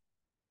Cuthbert,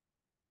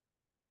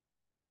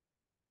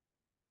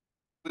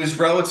 who is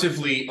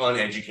relatively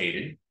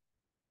uneducated,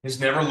 has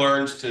never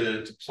learned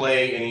to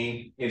play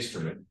any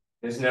instrument,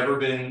 has never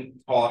been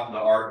taught the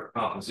art of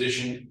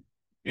composition,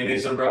 and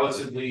is a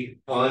relatively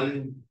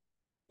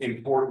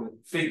unimportant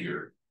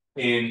figure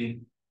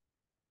in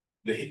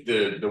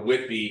the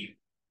Whitby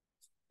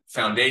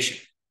foundation.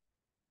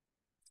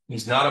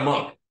 He's not a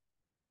monk.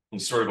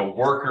 He's sort of a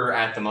worker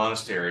at the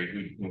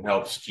monastery who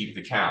helps keep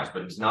the cows,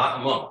 but he's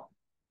not a monk.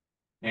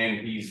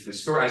 And he's the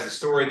story, as the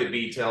story that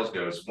Bede tells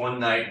goes, one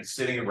night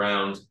sitting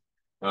around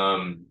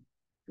some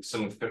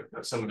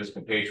of his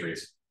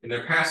compatriots, and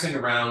they're passing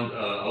around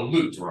a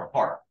lute or a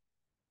harp,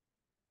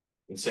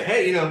 and say,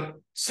 "Hey, you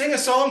know, sing a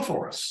song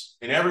for us."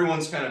 And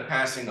everyone's kind of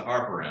passing the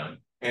harp around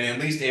and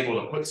at least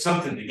able to put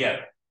something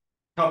together,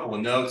 a couple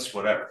of notes,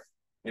 whatever.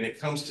 And it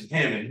comes to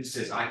him, and he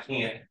says, "I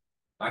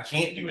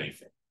can't do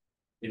anything."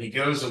 And he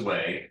goes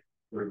away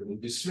in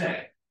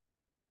dismay.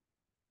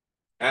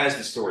 As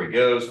the story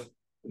goes,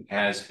 he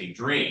has a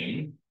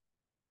dream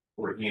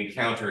where he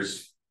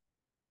encounters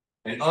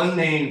an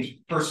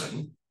unnamed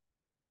person.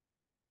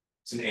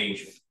 It's an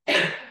angel.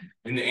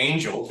 And the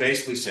angel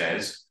basically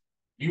says,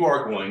 "You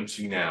are going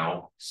to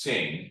now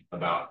sing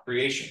about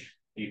creation."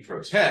 He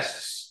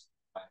protests,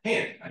 "I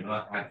can't. I do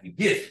not have the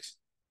gift."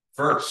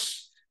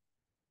 First,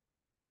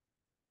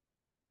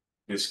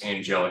 this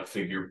angelic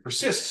figure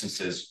persists and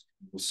says,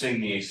 "Will sing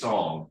me a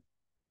song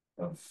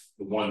of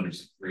the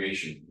wonders of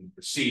creation," and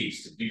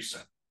proceeds to do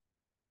so.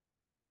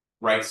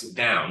 Writes it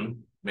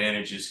down,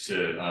 manages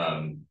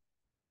to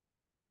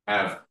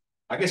have,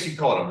 I guess you'd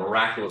call it a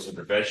miraculous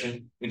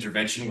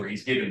intervention where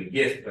he's given the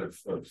gift of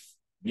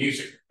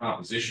music,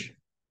 composition.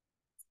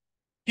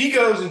 He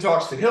goes and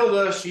talks to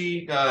Hilda.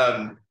 She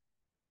calls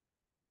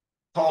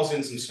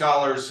in some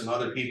scholars, some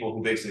other people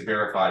who basically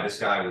verify this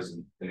guy was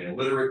an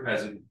illiterate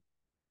peasant,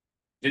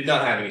 did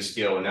not have any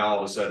skill, and now all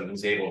of a sudden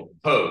he's able to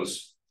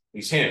compose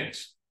these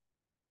hymns.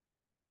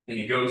 And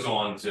he goes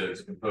on to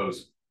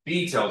compose,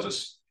 he tells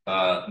us,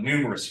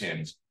 numerous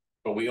hymns,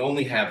 but we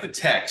only have the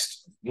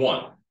text of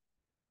one.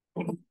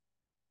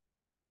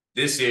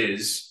 This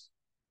is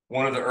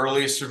one of the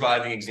earliest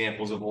surviving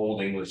examples of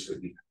Old English.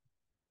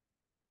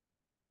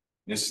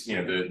 This, you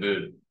know,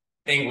 the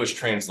English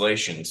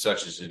translation,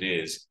 such as it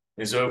is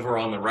over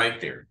on the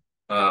right there.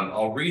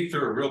 I'll read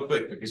through it real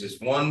quick because there's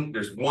one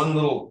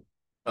little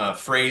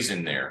phrase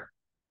in there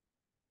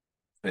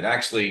that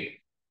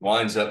actually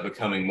winds up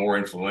becoming more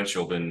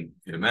influential than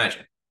you'd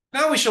imagine.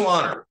 "Now we shall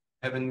honor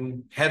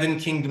heaven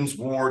kingdom's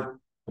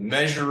ward, the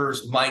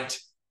measurer's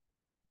might,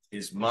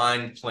 his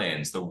mind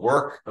plans, the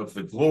work of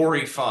the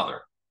glory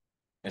Father,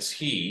 as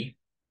he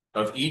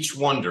of each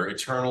wonder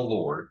eternal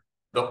Lord,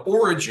 the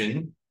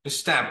origin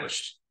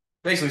established."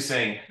 Basically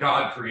saying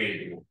God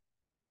created the world,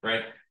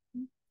 right?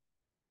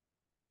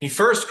 "He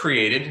first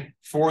created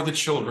for the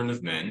children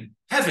of men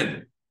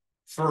heaven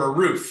for a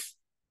roof,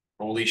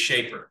 holy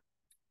shaper.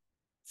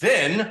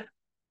 Then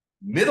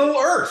middle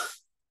earth."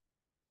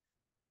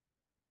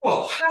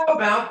 Well, how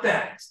about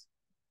that?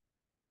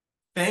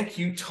 Thank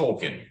you,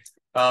 Tolkien.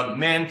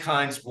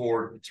 "Mankind's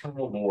Lord,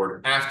 eternal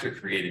Lord, after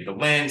created the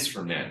lands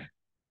for men,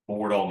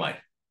 Lord Almighty."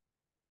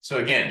 So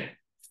again,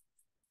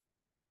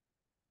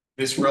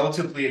 this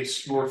relatively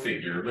obscure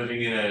figure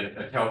living in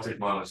a Celtic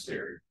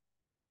monastery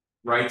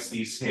writes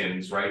these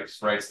hymns,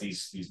 writes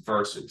these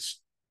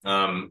verses,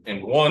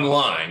 and one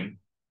line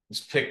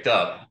is picked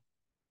up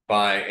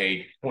by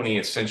a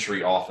 20th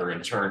century author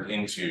and turned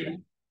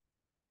into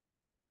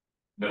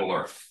Middle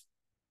Earth,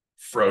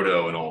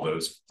 Frodo, and all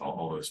those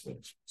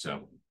things.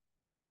 So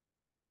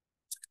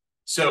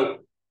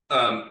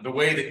the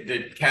way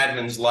that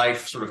Cadman's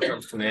life sort of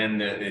comes to an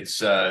end, it's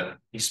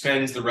he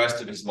spends the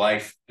rest of his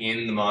life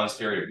in the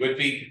monastery of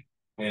Whitby,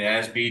 and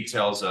as Bede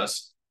tells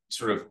us,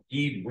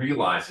 he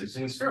realizes,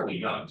 and he's fairly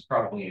young, he's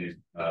probably in his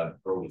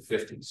early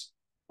 50s.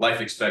 Life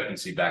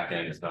expectancy back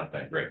then is not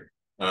that great.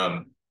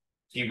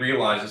 He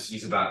realizes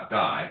he's about to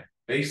die,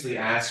 basically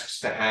asks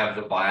to have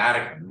the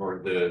viaticum,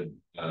 or the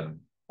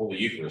Holy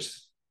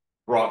Eucharist,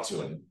 brought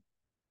to him.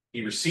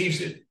 He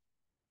receives it,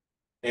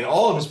 and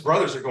all of his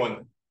brothers are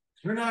going,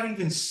 "You're not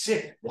even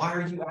sick. Why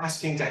are you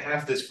asking to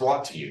have this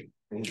brought to you?"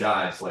 And he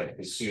dies like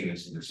as soon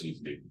as he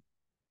receives it.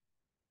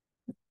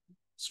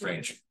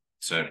 Strange.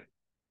 So,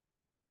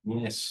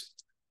 yes.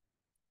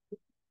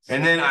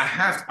 And then I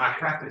have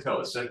to tell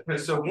this.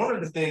 So one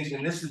of the things,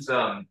 and this is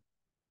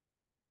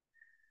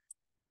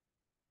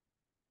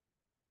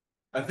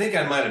I think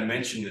I might have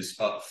mentioned this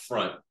up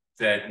front,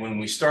 that when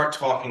we start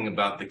talking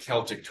about the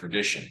Celtic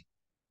tradition,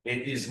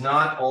 it is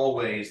not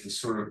always the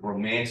sort of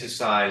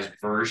romanticized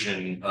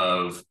version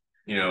of,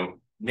 you know,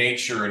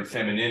 nature and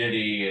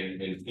femininity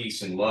and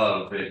peace and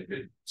love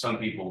that some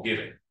people give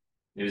it.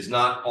 It is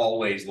not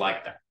always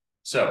like that.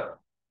 So,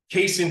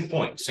 case in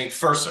point, St.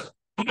 Fursa.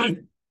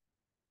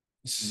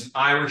 This is an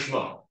Irish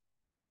monk.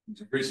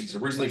 He's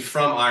originally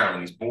from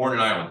Ireland. He's born in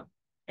Ireland.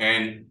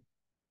 And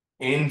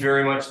in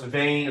very much the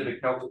vein of the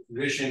Celtic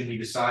tradition, he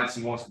decides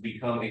he wants to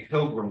become a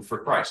pilgrim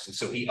for Christ. And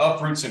so he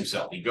uproots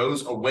himself. He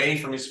goes away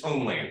from his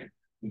homeland.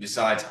 He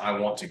decides, I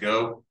want to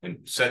go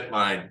and set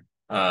my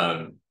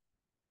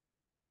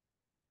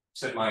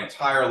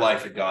entire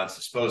life at God's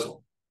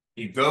disposal.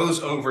 he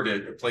goes over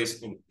to a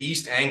place in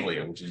East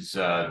Anglia, which is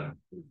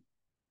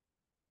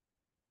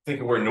think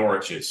of where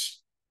Norwich is.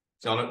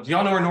 Do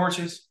y'all know where Norwich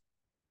is?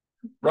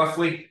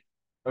 Roughly?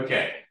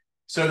 Okay.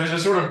 So there's a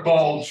sort of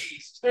bulge.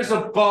 There's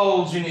a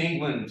bulge in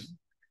England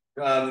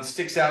that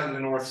sticks out in the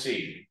North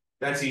Sea.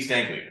 That's East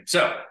Anglia.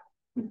 So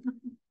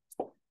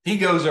he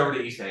goes over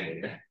to East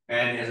Anglia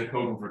and as a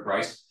pilgrim for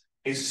Christ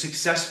is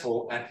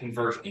successful at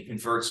conversion. He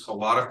converts a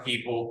lot of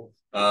people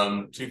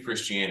to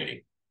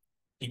Christianity.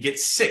 He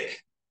gets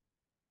sick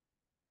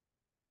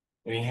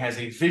and he has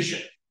a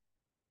vision.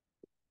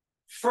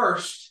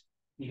 First,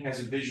 he has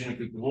a vision of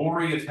the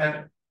glory of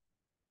heaven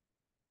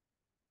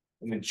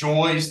and the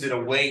joys that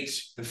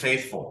await the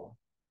faithful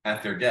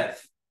at their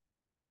death.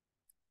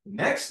 The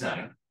next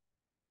night,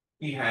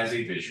 he has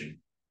a vision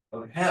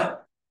of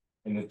hell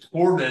and the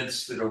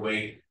torments that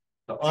await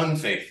the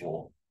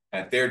unfaithful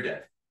at their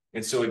death.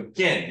 And so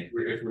again,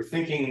 if we're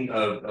thinking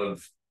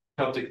of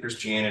Celtic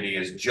Christianity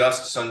as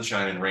just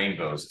sunshine and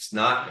rainbows, it's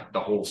not the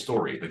whole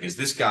story, because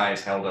this guy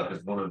is held up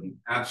as one of the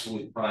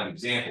absolute prime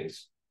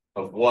examples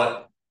of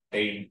what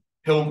a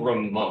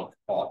pilgrim monk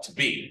ought to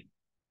be.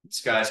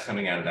 This guy's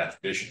coming out of that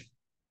tradition.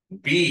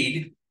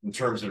 Bede, in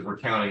terms of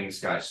recounting this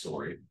guy's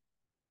story,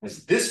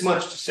 has this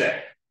much to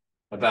say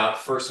about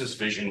Fursa's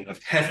vision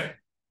of heaven,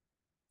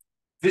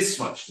 this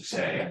much to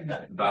say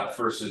about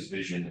Fursa's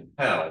vision of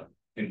hell,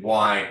 and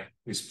why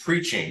his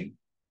preaching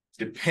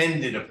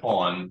depended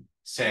upon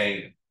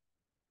saying,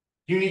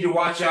 you need to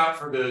watch out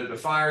for the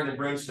fire and the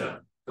brimstone.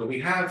 So we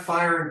have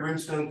fire and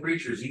brimstone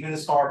preachers, even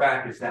as far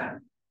back as that.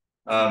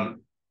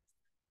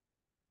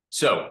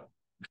 So,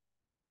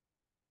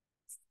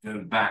 go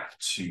back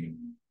to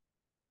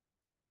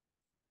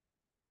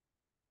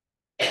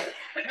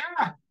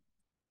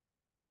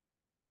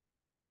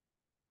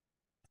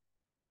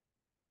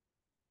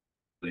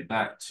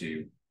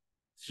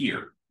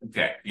here.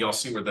 Okay, y'all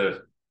see where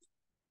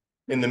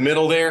in the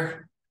middle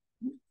there?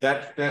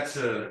 That's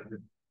a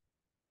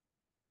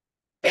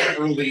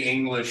early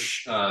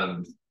English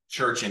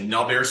church in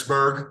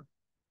Nabersburg,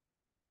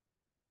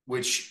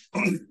 which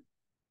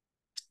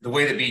the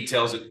way that Bede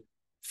tells it,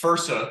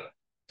 Fursa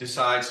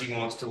decides he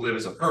wants to live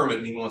as a hermit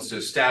and he wants to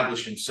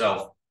establish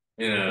himself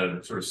in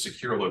a sort of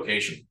secure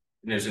location.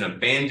 And there's an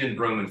abandoned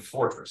Roman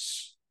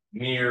fortress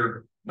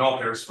near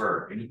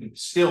Nabersburg, and you can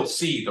still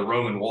see the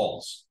Roman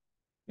walls.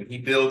 And he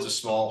builds a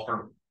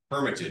small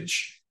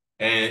hermitage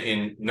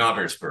in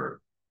Nabersburg.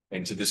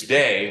 And to this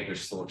day,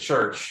 there's still a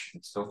church,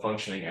 it's still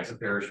functioning as a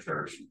parish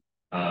church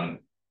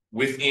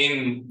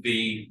within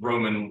the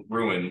Roman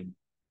ruin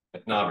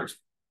at Nabersburg.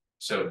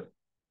 So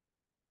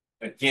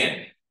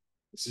again,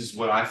 this is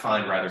what I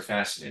find rather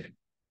fascinating.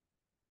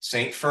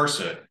 Saint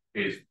Fursa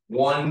is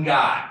one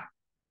guy,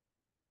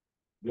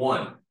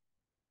 one,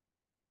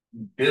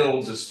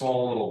 builds a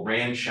small little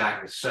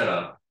ramshackle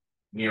setup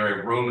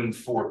near a Roman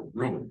fort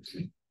ruin.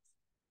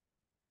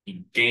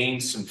 He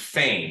gains some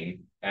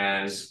fame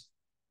as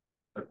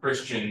a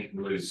Christian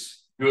who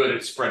is good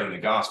at spreading the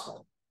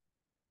gospel.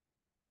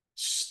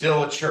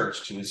 Still a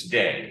church to this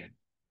day.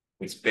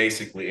 It's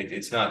basically,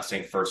 it's not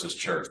St. Fursa's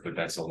church, but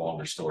that's a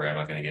longer story. I'm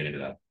not going to get into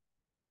that.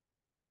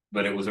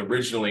 But it was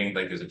originally,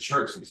 like, there's a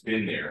church that's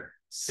been there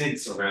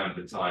since around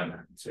the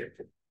time. So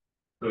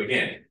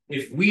again,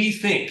 if we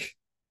think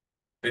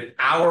that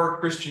our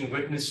Christian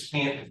witness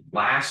can't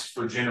last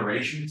for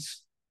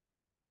generations,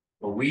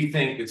 or we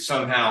think that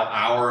somehow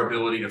our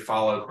ability to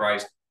follow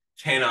Christ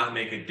cannot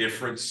make a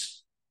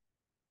difference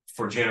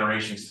for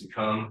generations to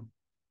come,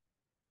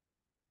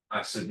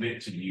 I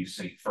submit to you,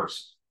 St.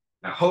 Fursa.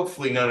 Now,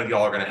 hopefully none of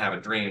y'all are going to have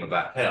a dream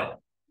about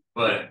hell.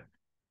 But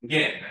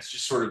again, that's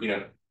just sort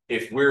of,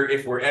 if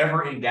we're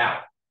ever in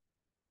doubt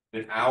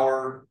that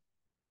our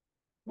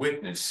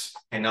witness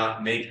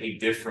cannot make a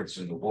difference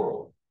in the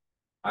world,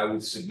 I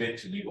would submit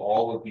to you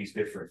all of these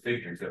different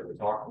figures that we're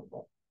talking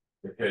about,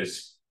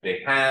 because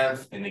they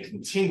have and they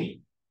continue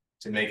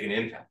to make an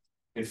impact.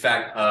 In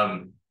fact,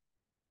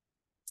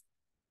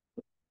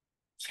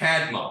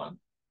 Cadmon,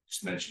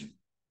 just mentioned,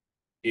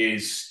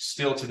 is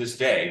still to this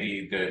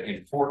day the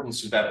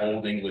importance of that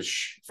Old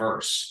English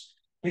verse.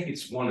 I think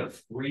it's one of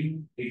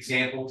 3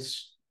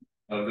 examples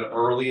of the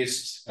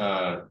earliest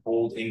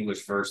Old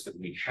English verse that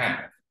we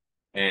have.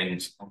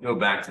 And I'll go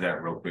back to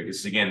that real quick.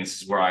 This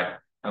is where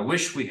I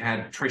wish we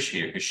had Trish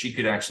here, because she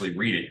could actually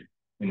read it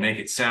and make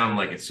it sound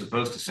like it's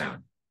supposed to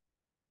sound.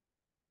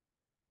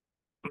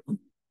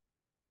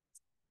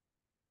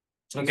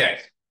 Okay.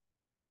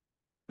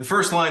 The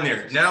first line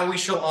there, now we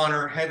shall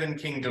honor heaven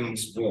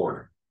kingdom's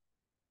Lord.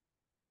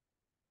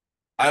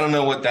 I don't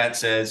know what that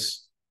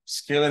says.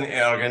 Skillen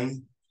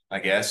Ergen, I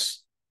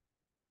guess.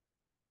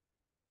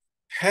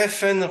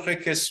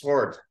 Heavenrikes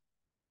word.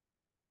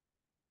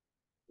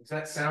 Does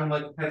that sound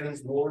like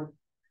heaven's Lord?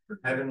 Or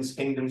heaven's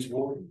kingdom's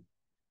Lord?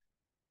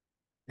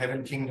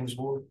 Heaven kingdom's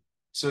Lord?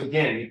 So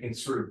again, you can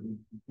sort of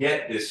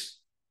get this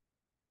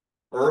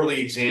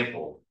early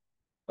example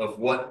of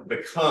what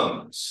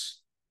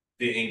becomes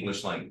the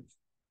English language,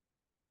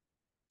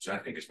 which I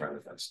think is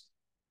rather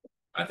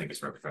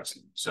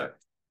fascinating. So,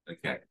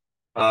 okay.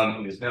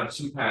 It is now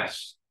 2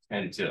 past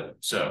until,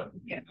 so.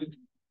 Yeah.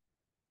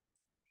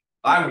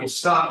 I will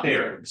stop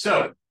there,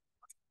 so.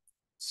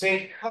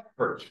 Saint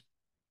Cuthbert.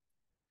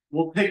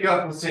 We'll pick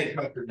up with Saint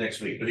Cuthbert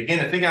next week, but again,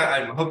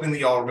 I'm hoping that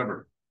y'all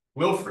remember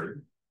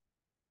WIlfrid,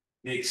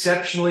 the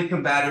exceptionally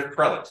combative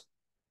prelate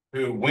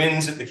who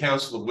wins at the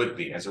Council of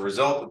Whitby. As a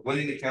result of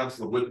winning the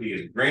Council of Whitby,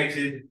 is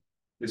granted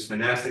this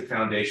monastic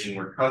foundation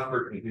where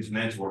Cuthbert and his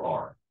mentor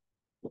are.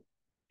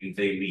 And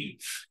they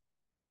leave.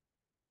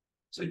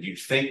 So you'd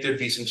think there'd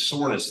be some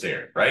soreness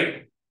there,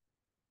 right?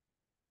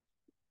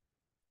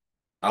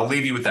 I'll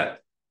leave you with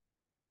that.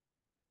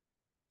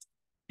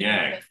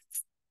 Yeah.